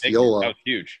Ava was big. That Sciola, was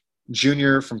huge.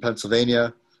 junior from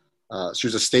Pennsylvania. She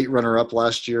was a state runner-up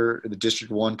last year in the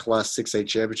District 1 Class 6A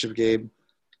championship game.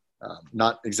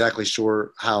 Not exactly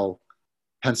sure how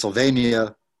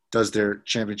Pennsylvania does their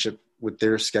championship with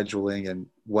their scheduling and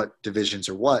what divisions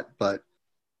are what, but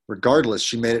regardless,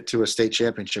 she made it to a state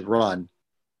championship run.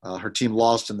 Her team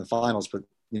lost in the finals, but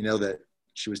you know that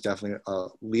she was definitely a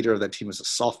leader of that team as a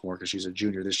sophomore because she's a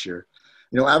junior this year.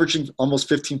 Averaging almost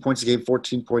 15 points a game,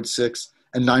 14.6,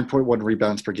 and 9.1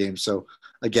 rebounds per game. So,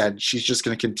 again, she's just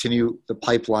going to continue the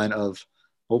pipeline of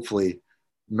hopefully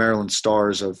Maryland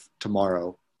stars of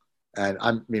tomorrow. And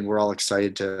we're all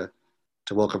excited to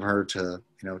welcome her to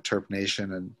Terp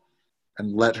Nation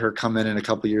and let her come in a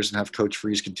couple of years and have Coach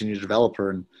Freeze continue to develop her.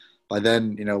 And by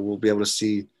then, we'll be able to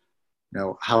see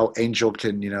how Angel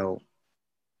can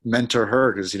mentor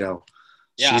her because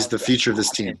she's the future of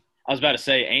this team. I was about to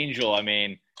say Angel. I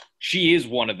mean, she is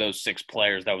one of those 6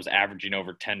 players that was averaging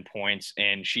over 10 points,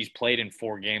 and she's played in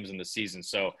 4 games in the season.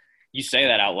 So you say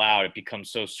that out loud, it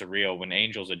becomes so surreal when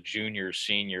Angel's a junior,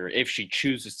 senior, if she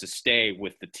chooses to stay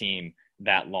with the team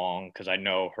that long, because I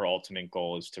know her ultimate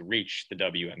goal is to reach the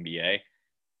WNBA.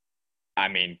 I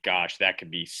mean, gosh, that could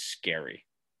be scary.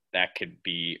 That could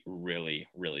be really,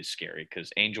 really scary because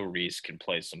Angel Reese can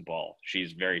play some ball.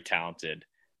 She's very talented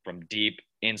from deep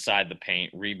inside the paint,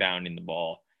 rebounding the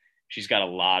ball. She's got a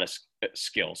lot of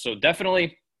skill. So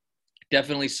definitely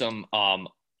some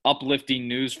uplifting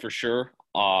news for sure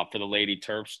for the Lady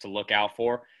Terps to look out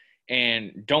for.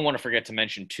 And don't want to forget to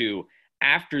mention, too,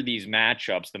 after these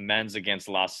matchups, the men's against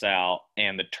LaSalle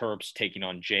and the Terps taking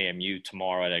on JMU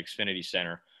tomorrow at Xfinity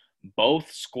Center,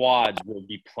 both squads will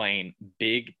be playing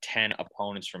Big Ten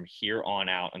opponents from here on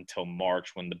out until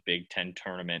March when the Big Ten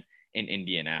tournament in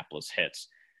Indianapolis hits.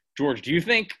 George, do you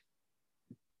think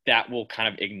that will kind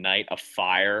of ignite a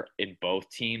fire in both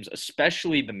teams,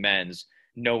 especially the men's,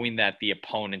 knowing that the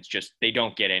opponents they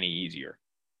don't get any easier?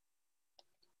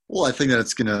 Well, I think that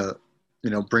it's going to,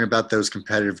 bring about those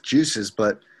competitive juices.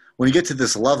 But when you get to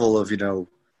this level of,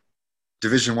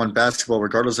 Division I basketball,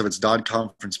 regardless of its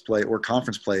non-conference play or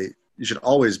conference play, you should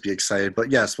always be excited.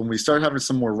 But yes, when we start having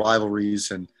some more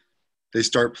rivalries and they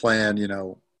start playing,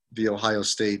 the Ohio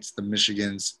States, the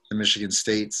Michigans, the Michigan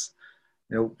States,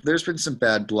 there's been some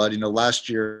bad blood. Last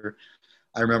year,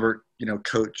 I remember,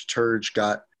 Coach Turge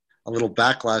got a little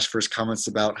backlash for his comments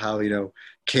about how,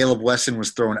 Caleb Wesson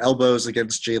was throwing elbows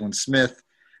against Jalen Smith.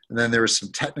 And then there were some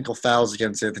technical fouls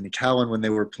against Anthony Cowan when they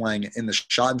were playing in the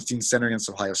Schottenstein Center against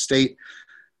Ohio State.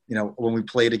 When we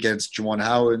played against Juwan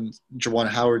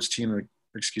Howard's team,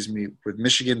 with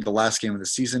Michigan, the last game of the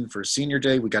season for senior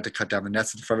day, we got to cut down the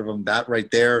nets in front of them. That right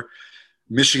there,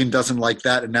 Michigan doesn't like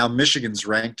that. And now Michigan's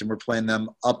ranked, and we're playing them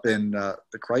up in the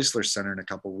Chrysler Center in a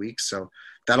couple of weeks. So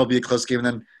that'll be a close game. And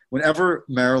then whenever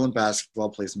Maryland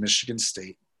basketball plays Michigan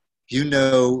State,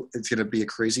 it's going to be a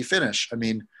crazy finish. I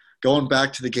mean, going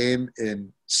back to the game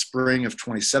in spring of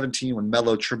 2017 when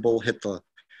Melo Trimble hit the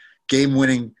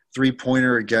game-winning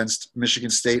three-pointer against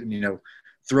Michigan State and,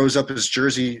 throws up his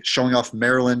jersey showing off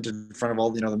Maryland in front of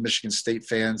all, the Michigan State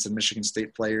fans and Michigan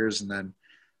State players. And then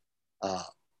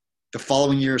the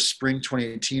following year, spring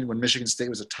 2018, when Michigan State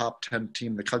was a top 10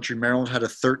 team in the country, Maryland had a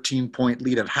 13-point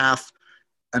lead at half,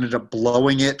 ended up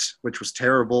blowing it, which was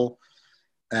terrible.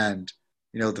 And,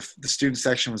 the student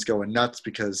section was going nuts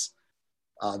because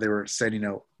they were saying,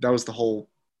 that was the whole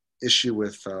issue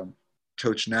with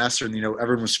Coach Nassar. And,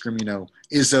 everyone was screaming,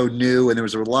 Izzo knew, and there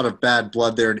was a lot of bad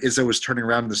blood there. And Izzo was turning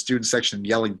around in the student section and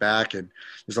yelling back. And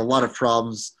there's a lot of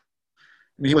problems.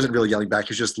 I mean, he wasn't really yelling back.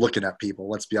 He was just looking at people.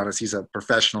 Let's be honest. He's a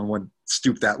professional and wouldn't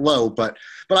stoop that low. But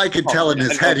I could tell in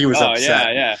his head he was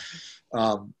upset. Yeah.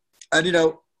 And,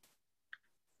 and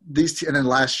then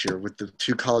last year with the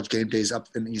 2 college game days up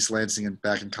in East Lansing and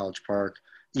back in College Park,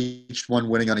 each one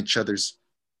winning on each other's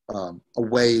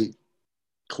away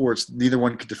courts. Neither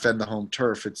one could defend the home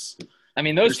turf. Those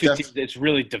two teams, it's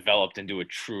really developed into a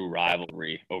true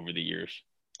rivalry over the years.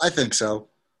 I think so.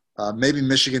 Maybe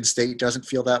Michigan State doesn't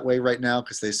feel that way right now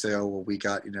because they say, oh, well, we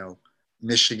got,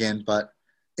 Michigan. But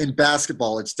in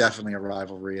basketball, it's definitely a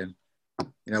rivalry. And,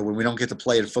 when we don't get to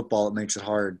play in football, it makes it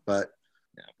hard. But,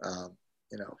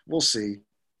 we'll see.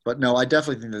 But, no, I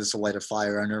definitely think that this will light a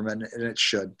fire under them, and it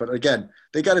should. But, again,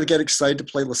 they got to get excited to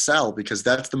play LaSalle because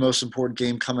that's the most important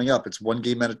game coming up. It's one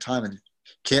game at a time, and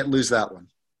can't lose that one.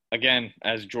 Again,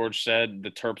 as George said, the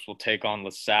Terps will take on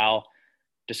LaSalle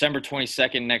December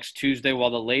 22nd, next Tuesday, while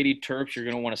the Lady Terps, you're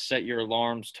going to want to set your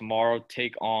alarms tomorrow,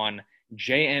 take on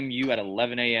JMU at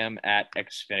 11 a.m. at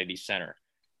Xfinity Center.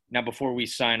 Now, before we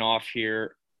sign off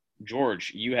here,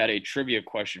 George, you had a trivia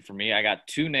question for me. I got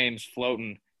 2 names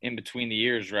floating in between the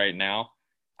ears right now.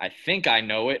 I think I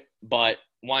know it, but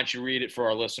why don't you read it for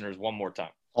our listeners one more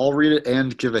time? I'll read it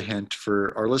and give a hint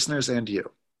for our listeners and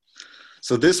you.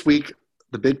 So this week,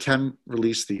 the Big Ten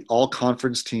released the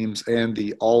all-conference teams and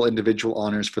the all-individual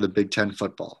honors for the Big Ten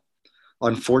football.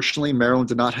 Unfortunately, Maryland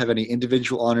did not have any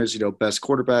individual honors, best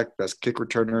quarterback, best kick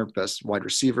returner, best wide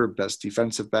receiver, best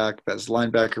defensive back, best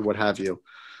linebacker, what have you,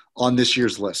 on this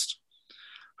year's list.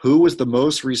 Who was the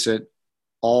most recent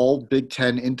all Big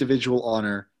Ten individual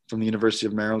honor from the University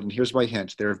of Maryland? And here's my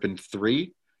hint. There have been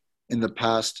 3 in the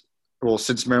past,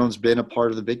 since Maryland's been a part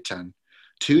of the Big Ten.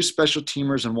 2 special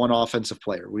teamers and 1 offensive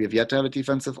player. We have yet to have a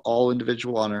defensive all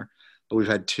individual honor, but we've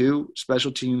had 2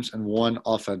 special teams and 1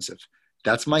 offensive.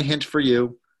 That's my hint for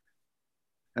you.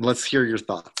 And let's hear your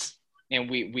thoughts. And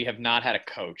we have not had a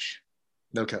coach.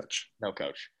 No coach. No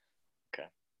coach. Okay.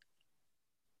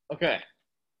 Okay.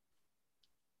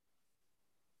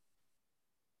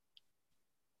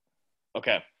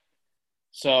 Okay.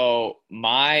 So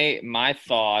my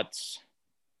thoughts,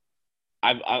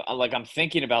 I'm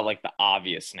thinking about like the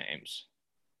obvious names.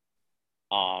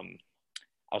 I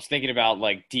was thinking about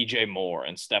like DJ Moore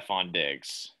and Stephon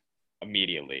Diggs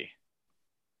immediately.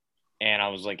 And I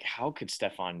was like, how could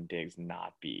Stephon Diggs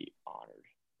not be honored?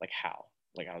 Like how?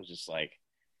 Like I was just like,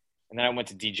 and then I went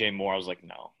to DJ Moore. I was like,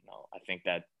 no, I think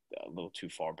that a little too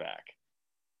far back.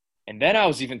 And then I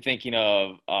was even thinking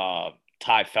of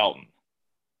Ty Felton.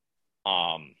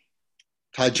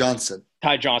 Ty Johnson,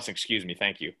 excuse me.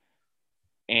 Thank you.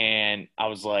 And I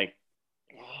was like,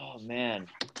 oh man.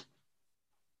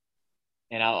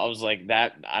 And I was like,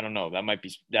 that, I don't know, that might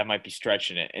be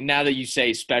stretching it. And now that you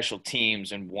say special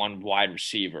teams and 1 wide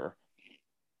receiver,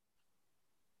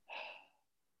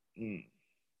 I'm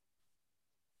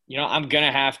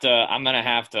gonna have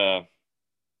to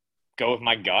go with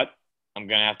my gut. I'm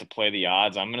gonna have to play the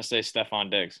odds. I'm gonna say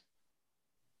Stephon Diggs.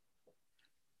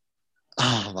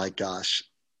 Oh my gosh,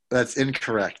 that's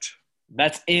incorrect.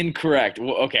 That's incorrect.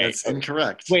 Well, okay, that's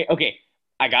incorrect. Wait, okay.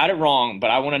 I got it wrong, but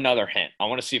I want another hint. I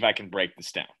want to see if I can break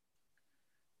this down.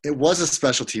 It was a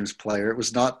special teams player. It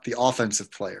was not the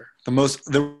offensive player.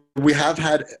 We have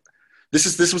had this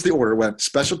was the order. It went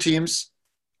special teams,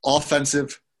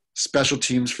 offensive, special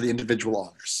teams for the individual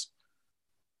honors.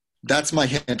 That's my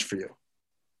hint for you.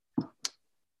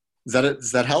 Is that it?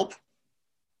 Does that help?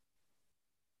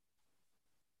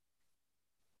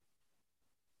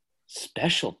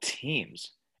 Special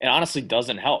teams. It honestly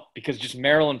doesn't help because just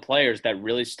Maryland players that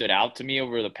really stood out to me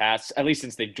over the past, at least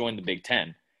since they joined the Big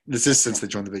Ten. This is since they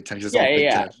joined the Big Ten.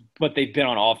 Yeah. But they've been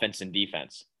on offense and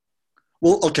defense.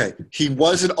 Well, okay. He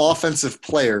was an offensive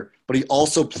player, but he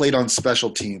also played on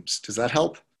special teams. Does that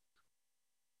help?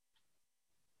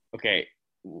 Okay.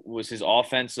 Was his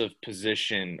offensive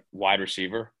position wide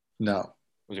receiver? No.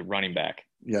 Was it running back?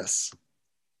 Yes.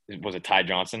 Was it Ty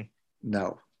Johnson?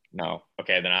 No.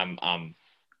 Okay, then I'm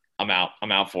out.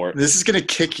 I'm out for it. This is going to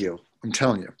kick you. I'm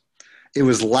telling you. It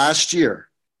was last year.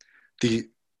 The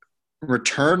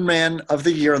return man of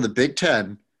the year on the Big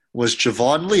Ten was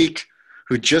Javon Leake,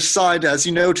 who just signed, as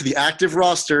you know, to the active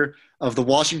roster of the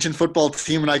Washington football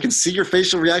team. And I can see your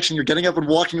facial reaction. You're getting up and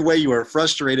walking away. You are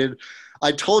frustrated.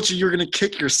 I told you were going to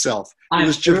kick yourself. It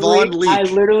was Javon Leake. I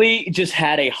literally just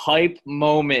had a hype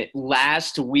moment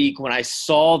last week when I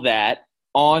saw that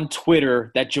on Twitter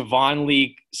that Javon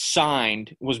Leake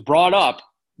was brought up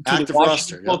to active the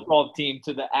Washington football team,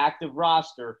 to the active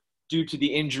roster due to the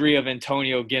injury of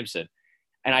Antonio Gibson.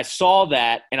 And I saw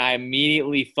that, and I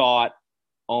immediately thought,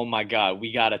 oh, my God,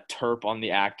 we got a Terp on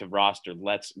the active roster.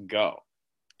 Let's go.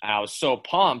 And I was so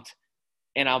pumped,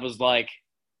 and I was like,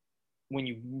 when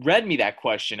you read me that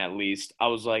question at least, I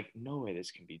was like, no way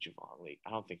this can be Javon Leake.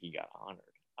 I don't think he got honored.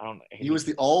 He was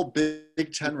the all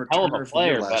Big Ten returner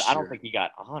player, but I don't think he got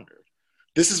honored.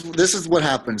 This is what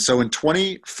happened. So in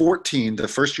 2014, the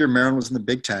first year Maryland was in the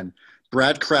Big Ten,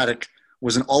 Brad Craddock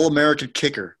was an All-American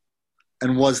kicker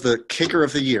and was the kicker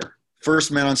of the year,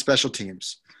 first man on special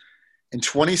teams. In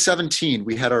 2017,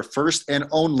 we had our first and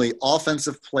only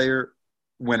offensive player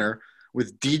winner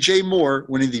with DJ Moore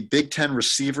winning the Big Ten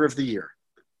receiver of the year.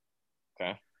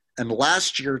 Okay. And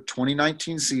last year,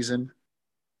 2019 season,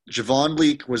 Javon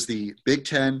Leake was the Big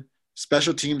Ten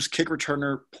special teams kick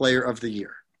returner player of the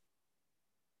year.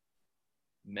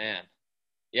 Man.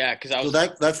 Yeah, because I was. So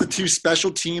that's the 2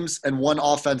 special teams and 1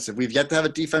 offensive. We've yet to have a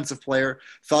defensive player.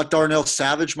 Thought Darnell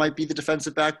Savage might be the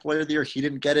defensive back player of the year. He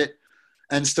didn't get it.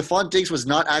 And Stephon Diggs was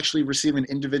not actually receiving an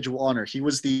individual honor. He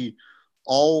was the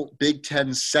all Big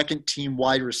Ten second team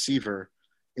wide receiver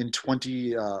in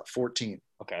 2014.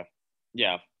 Okay.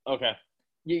 Yeah. Okay.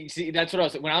 You see, that's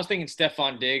what when I was thinking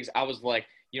Stephon Diggs, I was like,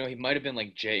 He might have been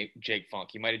like Jake Funk.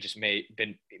 He might have just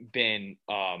been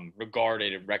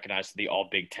regarded and recognized as the All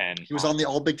Big Ten. He was on the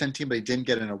All Big Ten team, but he didn't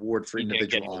get an award for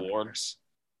individual honors.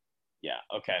 Yeah.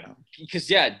 Okay. Because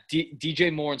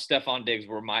DJ Moore and Stephon Diggs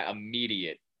were my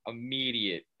immediate.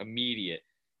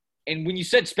 And when you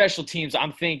said special teams,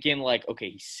 I'm thinking like, okay,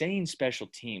 he's saying special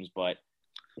teams, but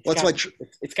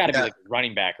it's got to be like a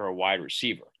running back or a wide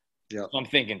receiver. Yeah. So I'm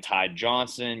thinking Ty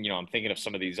Johnson. I'm thinking of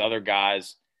some of these other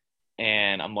guys,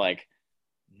 and I'm like,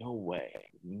 no way,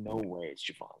 it's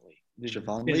Javon Lee.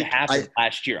 Javon Lee happened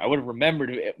last year. I would have remembered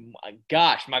it. My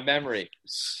gosh, my memory.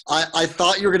 I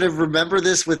thought you were going to remember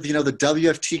this with the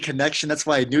WFT connection. That's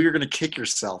why I knew you were going to kick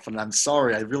yourself, and I'm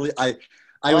sorry.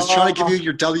 I was trying to give you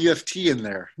your WFT in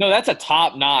there. No, that's a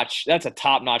top-notch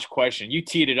question. You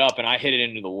teed it up, and I hit it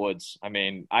into the woods. I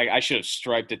mean, I should have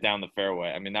striped it down the fairway.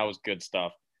 I mean, that was good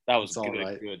stuff. That was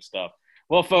good stuff.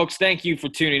 Well, folks, thank you for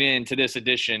tuning in to this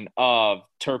edition of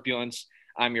Turpulence.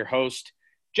 I'm your host,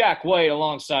 Jack White,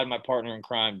 alongside my partner in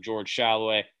crime, George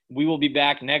Shalloway. We will be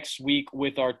back next week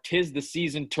with our 'Tis the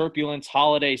Season Turpulence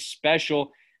Holiday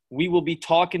Special. We will be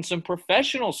talking some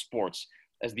professional sports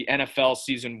as the NFL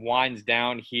season winds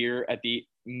down here at the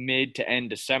mid to end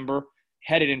December,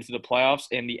 headed into the playoffs,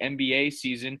 and the NBA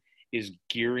season is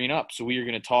gearing up. So we are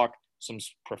going to talk some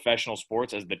professional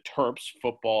sports as the Terps,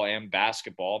 football and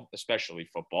basketball, especially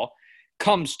football,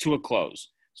 comes to a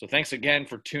close. So thanks again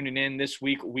for tuning in this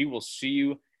week. We will see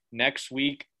you next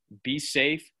week. Be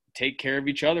safe. Take care of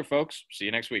each other, folks. See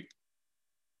you next week.